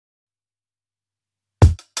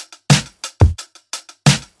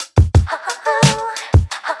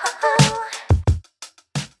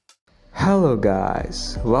Hello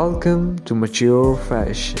guys, welcome to Mature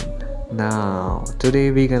Fashion. Now,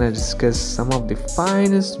 today we're gonna discuss some of the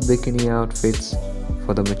finest bikini outfits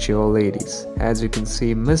for the mature ladies. As you can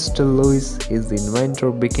see, Mr. Louis is the inventor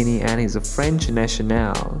of bikini and is a French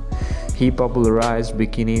national. He popularized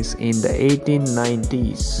bikinis in the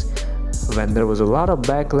 1890s when there was a lot of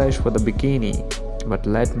backlash for the bikini. But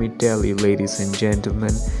let me tell you, ladies and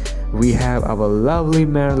gentlemen, we have our lovely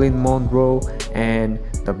Marilyn Monroe and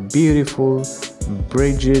the beautiful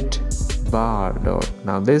Bridget Bardot.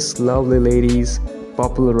 Now this lovely ladies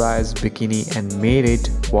popularized bikini and made it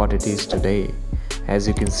what it is today. As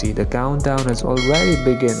you can see, the countdown has already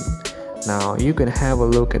begun. Now you can have a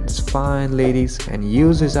look at these fine ladies and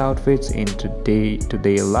use these outfits in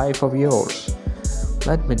today life of yours.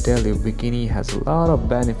 Let me tell you, bikini has a lot of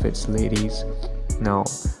benefits, ladies. Now,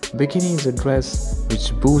 bikini is a dress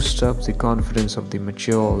which boosts up the confidence of the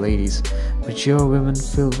mature ladies. Mature women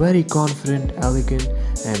feel very confident, elegant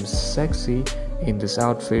and sexy in these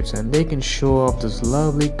outfits, and they can show off those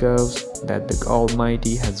lovely curves that the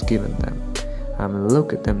Almighty has given them. I mean,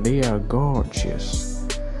 look at them, they are gorgeous.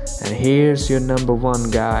 And here's your number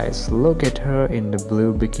one, guys. Look at her in the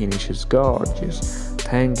blue bikini, she's gorgeous.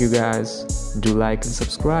 Thank you guys, do like and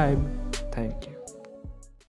subscribe.